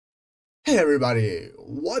Hey everybody,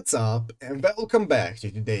 what's up and welcome back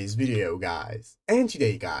to today's video guys. And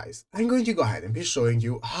today guys, I'm going to go ahead and be showing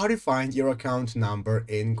you how to find your account number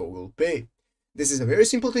in Google Pay. This is a very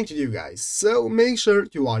simple thing to do guys, so make sure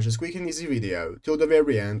to watch this quick and easy video till the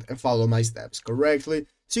very end and follow my steps correctly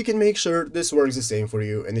so you can make sure this works the same for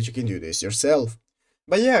you and that you can do this yourself.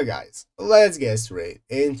 But yeah guys, let's get straight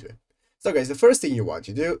into it. So guys, the first thing you want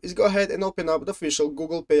to do is go ahead and open up the official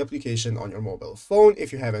Google Pay application on your mobile phone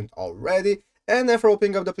if you haven't already. And after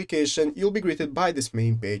opening up the application, you'll be greeted by this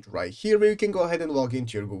main page right here where you can go ahead and log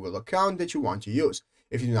into your Google account that you want to use.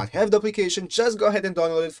 If you do not have the application, just go ahead and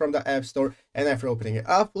download it from the App Store, and after opening it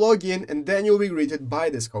up, log in, and then you'll be greeted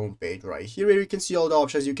by this home page right here where you can see all the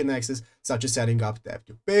options you can access, such as setting up tap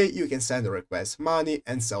to pay, you can send or request money,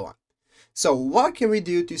 and so on. So what can we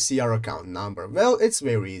do to see our account number? Well, it's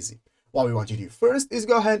very easy. What we want to do first is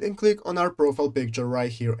go ahead and click on our profile picture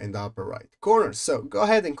right here in the upper right corner. So go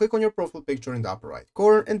ahead and click on your profile picture in the upper right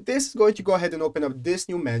corner, and this is going to go ahead and open up this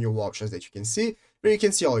new menu of options that you can see, where you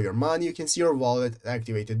can see all your money, you can see your wallet,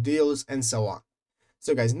 activated deals, and so on.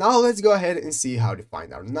 So guys, now let's go ahead and see how to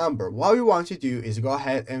find our number. What we want to do is go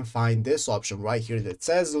ahead and find this option right here that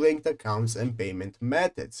says linked accounts and payment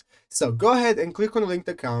methods. So go ahead and click on linked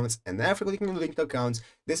accounts, and after clicking on linked accounts,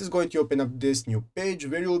 this is going to open up this new page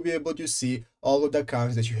where you'll be able to see all of the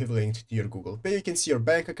accounts that you have linked to your Google Pay. You can see your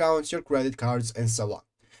bank accounts, your credit cards, and so on.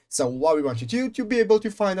 So what we want to do to be able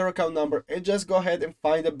to find our account number is just go ahead and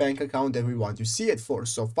find the bank account that we want to see it for.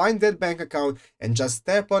 So find that bank account and just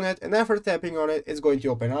tap on it, and after tapping on it, it's going to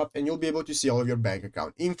open up and you'll be able to see all of your bank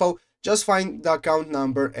account info. Just find the account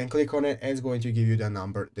number and click on it, and it's going to give you the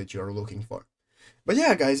number that you're looking for. But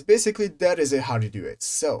yeah guys, basically that is it how to do it.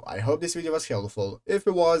 So I hope this video was helpful. If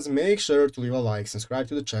it was, make sure to leave a like, subscribe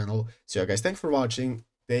to the channel. So yeah guys, thanks for watching,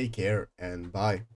 take care, and bye.